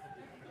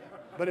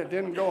 but it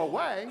didn't go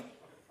away.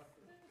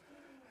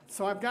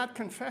 So I've got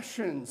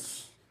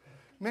confessions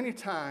many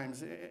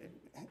times,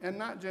 and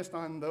not just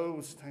on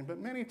those things, but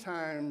many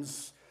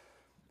times,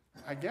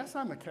 I guess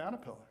I'm a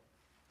caterpillar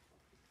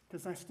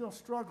because I still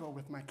struggle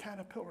with my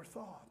caterpillar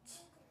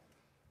thoughts.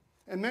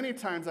 And many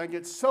times I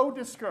get so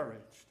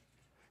discouraged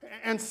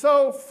and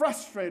so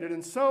frustrated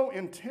and so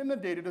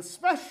intimidated,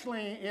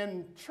 especially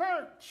in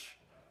church,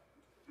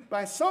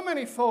 by so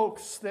many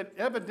folks that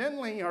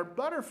evidently are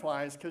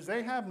butterflies because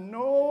they have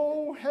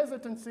no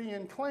hesitancy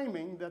in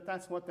claiming that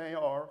that's what they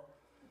are.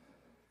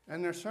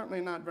 And they're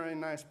certainly not very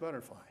nice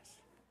butterflies.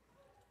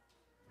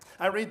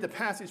 I read the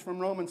passage from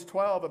Romans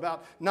 12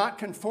 about not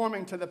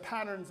conforming to the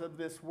patterns of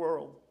this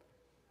world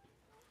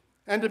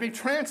and to be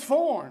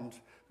transformed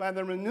by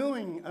the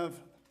renewing of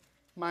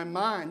my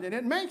mind. And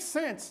it makes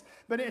sense,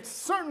 but it's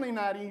certainly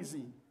not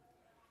easy.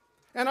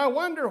 And I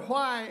wonder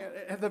why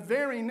the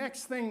very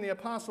next thing the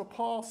Apostle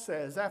Paul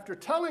says, after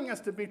telling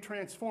us to be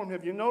transformed,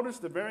 have you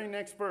noticed the very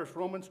next verse,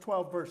 Romans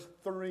 12, verse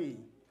 3?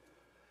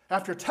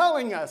 After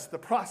telling us the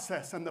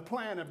process and the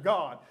plan of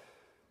God,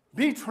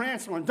 be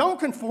transformed. Don't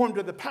conform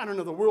to the pattern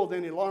of the world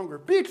any longer.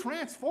 Be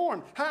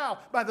transformed. How?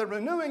 By the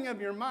renewing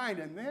of your mind.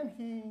 And then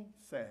he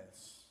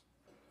says,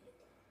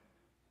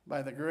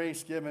 by the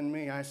grace given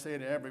me, I say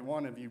to every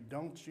one of you,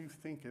 don't you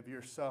think of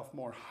yourself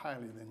more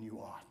highly than you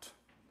ought,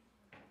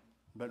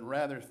 but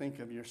rather think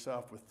of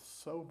yourself with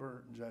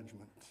sober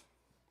judgment.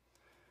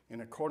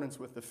 In accordance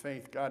with the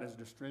faith God has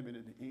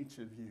distributed to each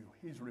of you.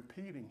 He's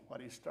repeating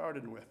what he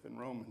started with in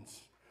Romans.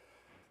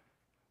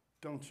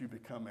 Don't you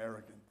become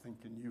arrogant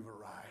thinking you've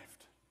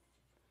arrived.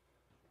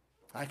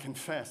 I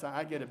confess,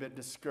 I get a bit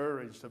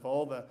discouraged of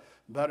all the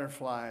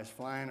butterflies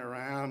flying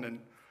around and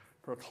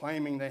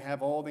proclaiming they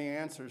have all the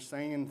answers,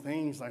 saying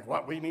things like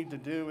what we need to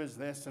do is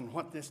this, and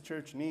what this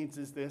church needs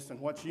is this,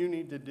 and what you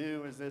need to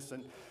do is this.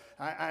 And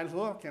I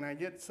look and I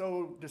get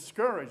so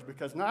discouraged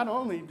because not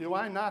only do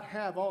I not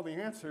have all the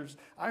answers,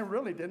 I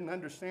really didn't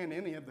understand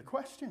any of the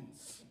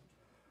questions.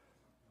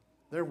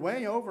 They're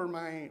way over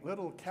my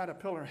little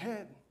caterpillar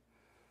head,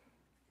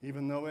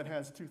 even though it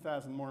has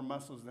 2,000 more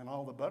muscles than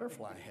all the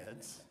butterfly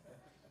heads.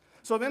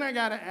 So then I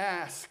got to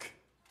ask,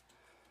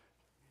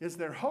 is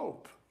there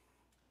hope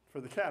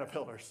for the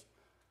caterpillars?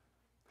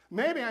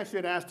 Maybe I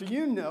should ask, do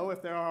you know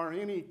if there are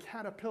any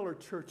caterpillar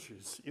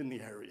churches in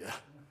the area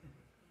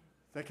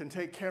that can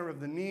take care of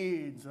the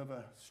needs of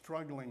a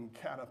struggling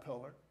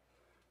caterpillar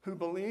who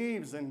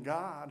believes in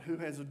God, who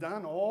has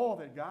done all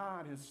that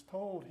God has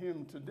told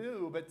him to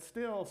do, but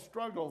still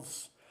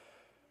struggles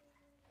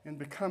in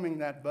becoming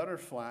that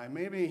butterfly?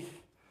 Maybe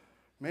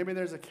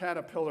there's a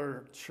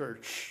caterpillar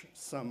church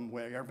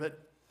somewhere, but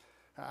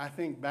I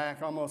think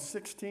back almost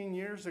 16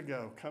 years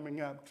ago,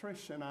 coming up,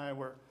 Trish and I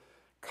were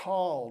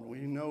called, we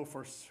know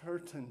for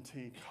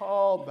certainty,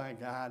 called by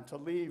God to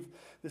leave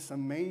this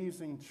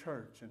amazing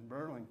church in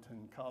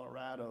Burlington,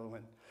 Colorado,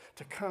 and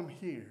to come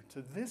here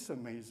to this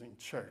amazing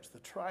church, the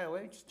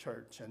Tri-Lakes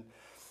Church. And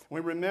I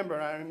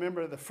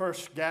remember the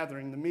first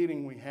gathering, the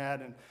meeting we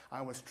had, and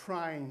I was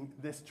trying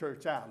this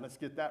church out. Let's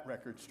get that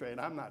record straight.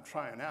 I'm not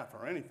trying out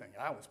for anything.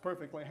 I was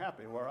perfectly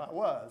happy where I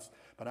was,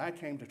 but I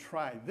came to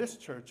try this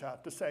church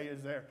out to say,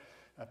 is there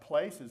a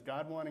place? Is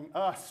God wanting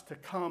us to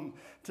come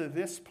to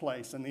this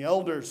place? And the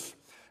elders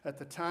at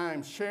the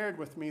time shared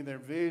with me their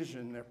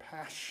vision, their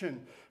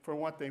passion for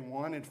what they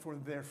wanted for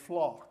their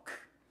flock.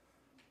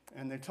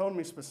 And they told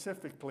me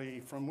specifically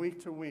from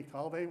week to week,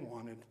 all they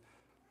wanted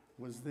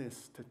was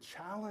this, to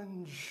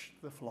challenge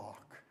the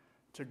flock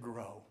to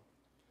grow,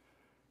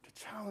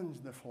 to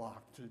challenge the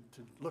flock to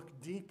look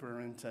deeper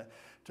and to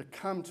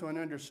come to an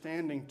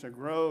understanding, to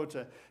grow,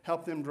 to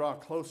help them draw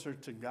closer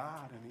to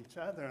God and each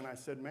other. And I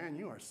said, man,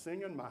 you are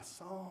singing my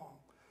song.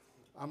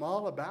 I'm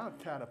all about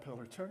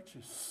caterpillar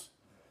churches,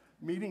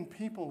 meeting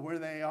people where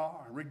they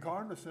are,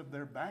 regardless of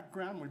their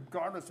background,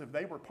 regardless if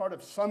they were part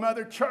of some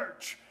other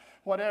church,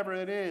 whatever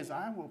it is.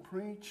 I will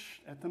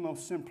preach at the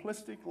most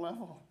simplistic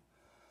level.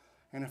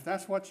 And if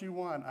that's what you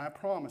want, I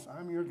promise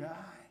I'm your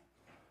guy.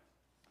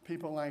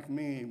 People like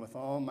me with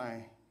all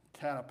my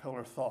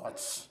caterpillar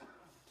thoughts.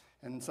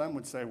 And some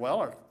would say,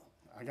 well,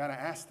 I got to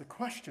ask the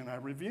question I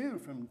review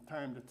from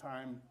time to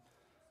time.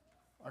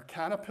 Are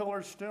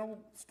caterpillars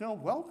still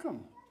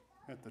welcome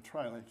at the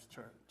Tri-Lakes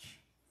Church?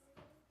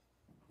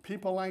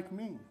 People like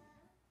me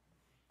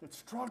that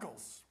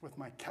struggles with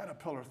my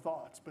caterpillar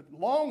thoughts, but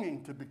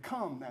longing to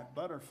become that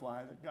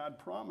butterfly that God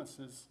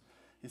promises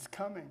is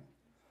coming.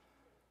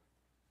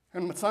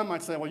 And some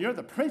might say, well, you're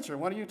the preacher.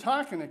 What are you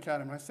talking about?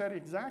 And I said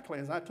exactly,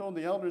 as I told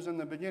the elders in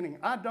the beginning,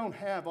 I don't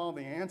have all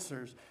the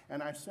answers.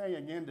 And I say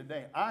again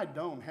today, I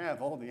don't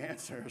have all the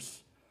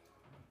answers.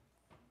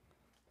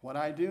 What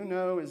I do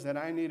know is that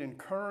I need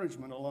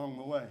encouragement along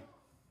the way.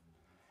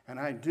 And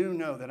I do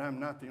know that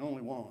I'm not the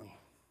only one.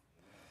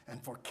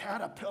 And for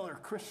caterpillar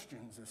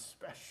Christians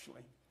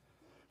especially,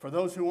 for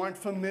those who aren't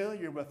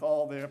familiar with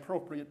all the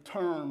appropriate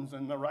terms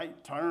and the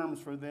right terms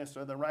for this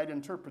or the right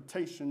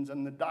interpretations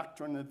and the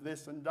doctrine of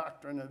this and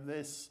doctrine of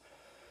this,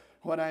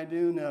 what I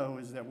do know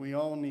is that we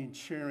all need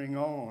cheering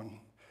on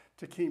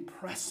to keep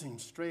pressing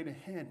straight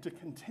ahead, to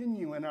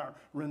continue in our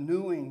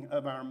renewing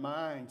of our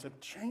minds, of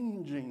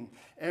changing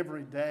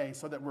every day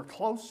so that we're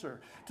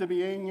closer to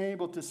being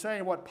able to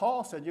say what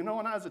Paul said. You know,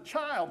 when I was a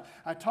child,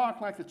 I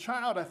talked like a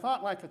child, I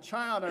thought like a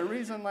child, I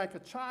reasoned like a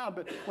child,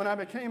 but when I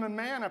became a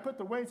man, I put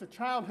the ways of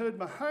childhood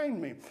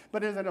behind me.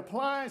 But as it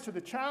applies to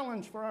the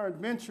challenge for our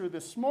adventure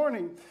this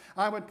morning,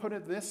 I would put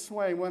it this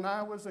way: when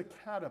I was a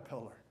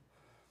caterpillar,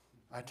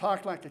 I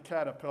talked like a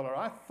caterpillar.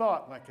 I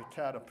thought like a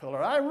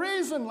caterpillar. I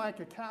reasoned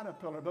like a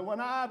caterpillar. But when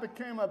I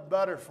became a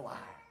butterfly,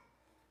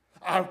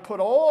 I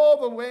put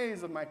all the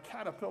ways of my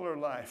caterpillar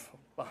life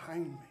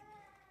behind me.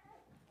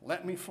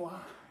 Let me fly.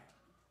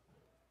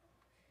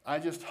 I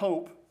just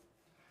hope,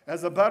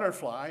 as a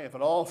butterfly, if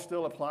it all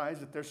still applies,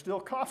 that there's still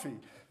coffee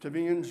to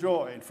be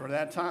enjoyed for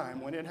that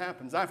time when it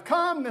happens. I've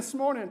come this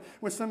morning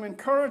with some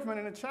encouragement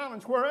and a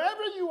challenge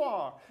wherever you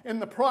are in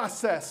the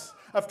process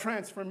of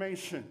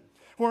transformation.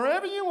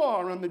 Wherever you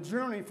are on the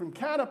journey from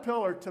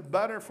caterpillar to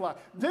butterfly,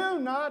 do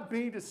not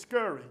be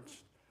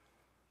discouraged.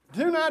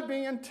 Do not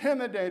be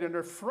intimidated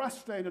or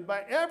frustrated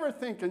by ever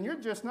thinking you're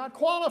just not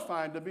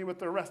qualified to be with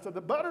the rest of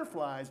the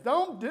butterflies.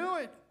 Don't do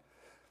it.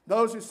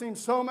 Those who seem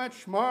so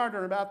much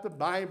smarter about the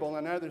Bible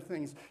and other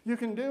things, you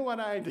can do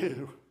what I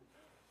do.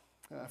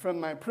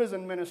 From my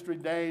prison ministry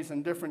days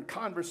and different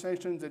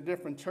conversations at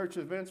different church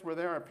events where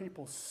there are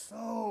people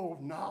so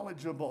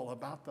knowledgeable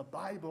about the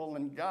Bible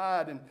and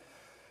God, and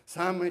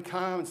some may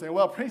come and say,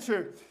 well,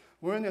 preacher,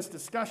 we're in this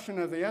discussion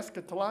of the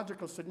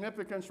eschatological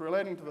significance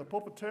relating to the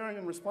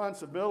pulpitarian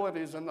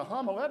responsibilities in the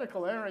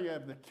homiletical area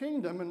of the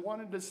kingdom, and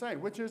wanted to say,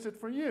 which is it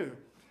for you?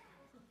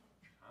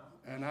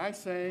 And I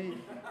say,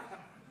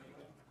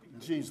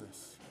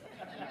 Jesus.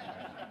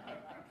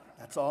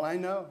 That's all I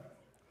know.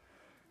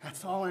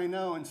 That's all I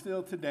know, and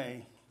still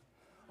today,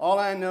 all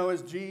I know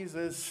is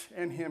Jesus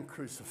and Him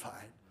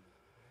crucified.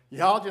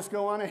 Y'all just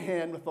go on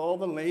ahead with all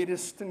the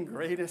latest and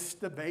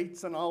greatest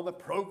debates and all the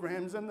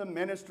programs and the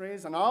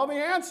ministries and all the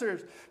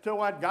answers to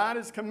what God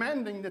is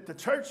commanding that the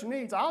church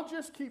needs. I'll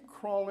just keep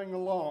crawling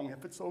along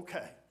if it's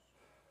okay,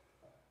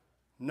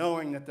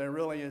 knowing that there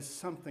really is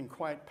something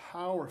quite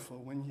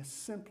powerful when you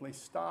simply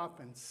stop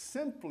and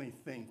simply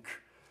think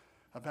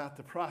about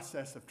the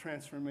process of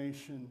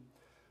transformation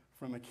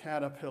from a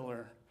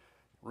caterpillar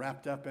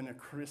wrapped up in a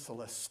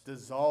chrysalis,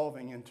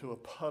 dissolving into a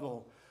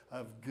puddle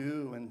of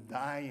goo and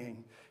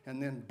dying,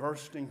 and then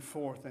bursting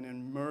forth and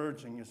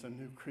emerging as a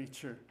new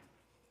creature.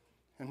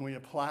 And we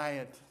apply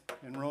it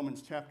in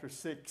Romans chapter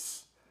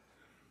 6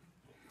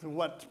 to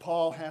what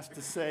Paul has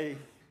to say.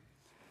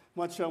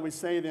 What shall we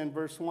say then?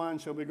 Verse 1,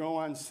 shall we go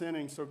on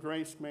sinning so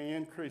grace may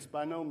increase?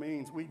 By no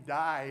means. We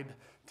died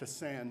to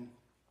sin.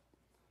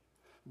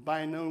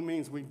 By no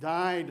means. We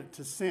died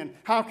to sin.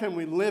 How can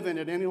we live in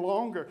it any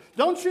longer?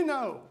 Don't you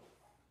know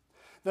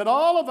that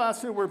all of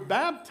us who were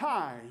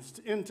baptized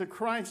into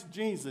Christ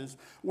Jesus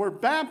were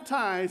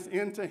baptized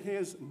into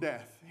His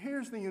death?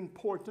 Here's the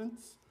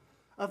importance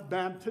of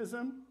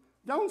baptism.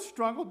 Don't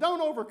struggle.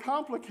 Don't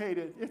overcomplicate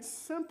it. It's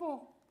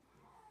simple.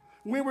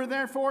 We were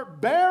therefore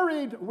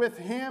buried with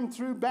Him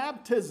through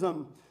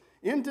baptism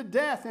into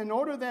death, in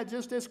order that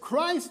just as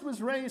Christ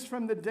was raised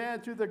from the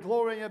dead through the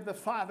glory of the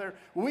Father,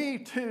 we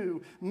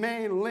too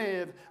may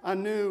live a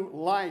new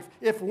life.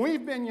 If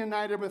we've been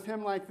united with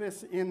Him like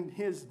this in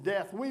His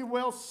death, we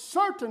will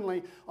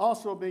certainly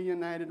also be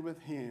united with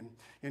Him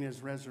in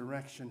His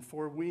resurrection.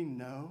 For we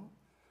know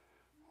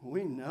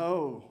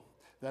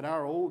that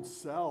our old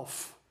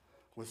self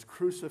was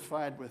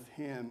crucified with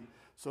Him,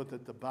 so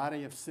that the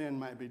body of sin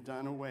might be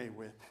done away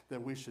with,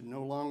 that we should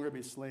no longer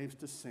be slaves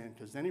to sin,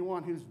 because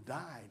anyone who's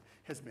died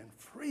has been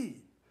freed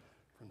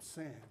from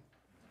sin.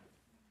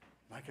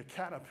 Like a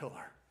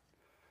caterpillar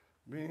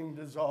being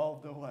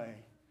dissolved away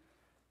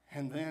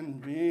and then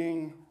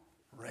being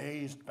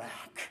raised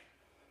back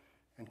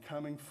and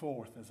coming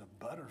forth as a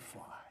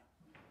butterfly,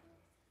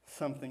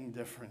 something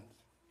different.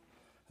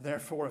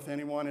 Therefore, if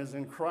anyone is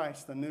in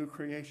Christ, the new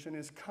creation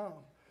is come.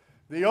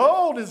 The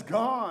old is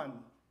gone.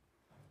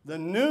 The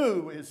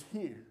new is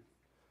here.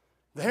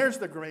 There's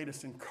the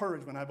greatest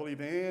encouragement I believe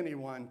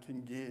anyone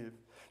can give.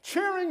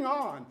 Cheering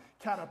on,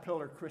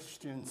 caterpillar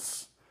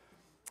Christians.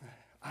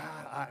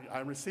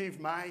 I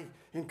received my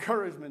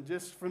encouragement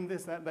just from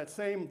that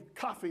same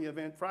coffee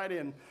event Friday,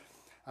 and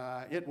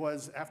it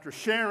was after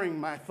sharing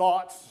my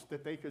thoughts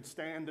that they could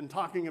stand and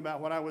talking about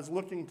what I was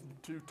looking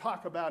to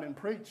talk about and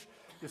preach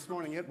this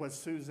morning. It was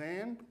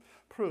Suzanne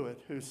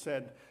Pruitt who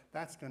said,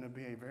 that's going to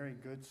be a very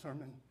good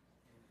sermon.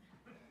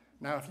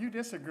 Now, if you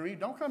disagree,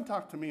 don't come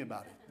talk to me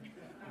about it.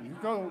 You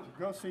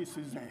go see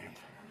Suzanne,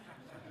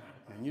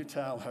 and you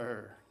tell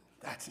her,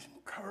 that's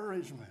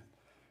encouragement.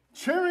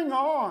 Cheering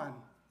on.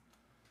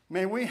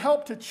 May we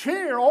help to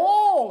cheer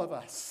all of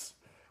us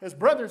as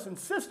brothers and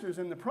sisters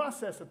in the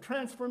process of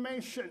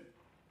transformation,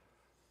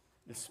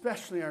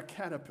 especially our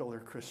caterpillar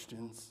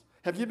Christians.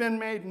 Have you been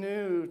made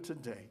new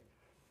today?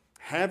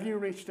 Have you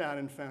reached out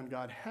and found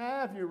God?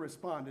 Have you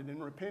responded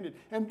and repented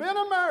and been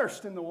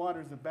immersed in the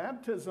waters of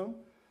baptism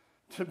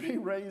to be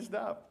raised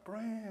up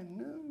brand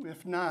new?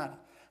 If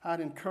not, I'd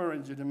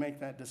encourage you to make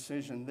that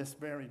decision this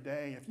very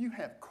day. If you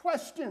have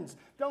questions,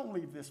 don't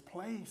leave this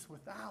place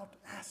without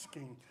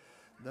asking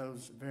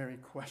those very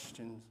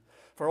questions.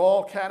 For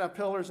all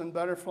caterpillars and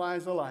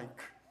butterflies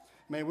alike,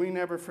 may we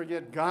never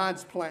forget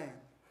God's plan.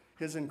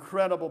 His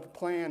incredible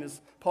plan,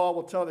 as Paul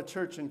will tell the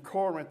church in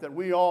Corinth, that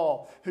we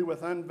all who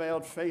with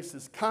unveiled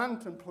faces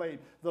contemplate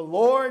the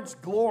Lord's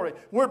glory,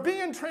 we're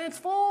being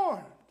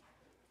transformed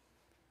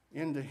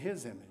into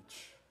His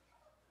image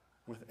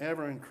with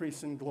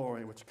ever-increasing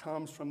glory, which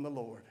comes from the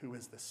Lord, who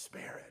is the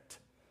Spirit,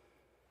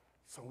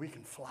 so we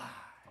can fly.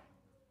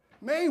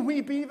 May we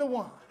be the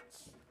ones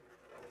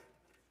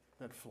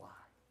that fly.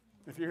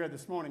 If you're here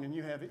this morning and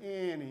you have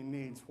any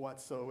needs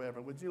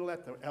whatsoever, would you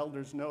let the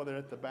elders know they're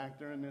at the back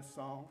during this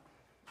song?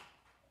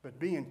 But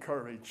be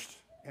encouraged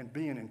and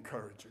be an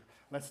encourager.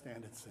 Let's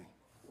stand and sing.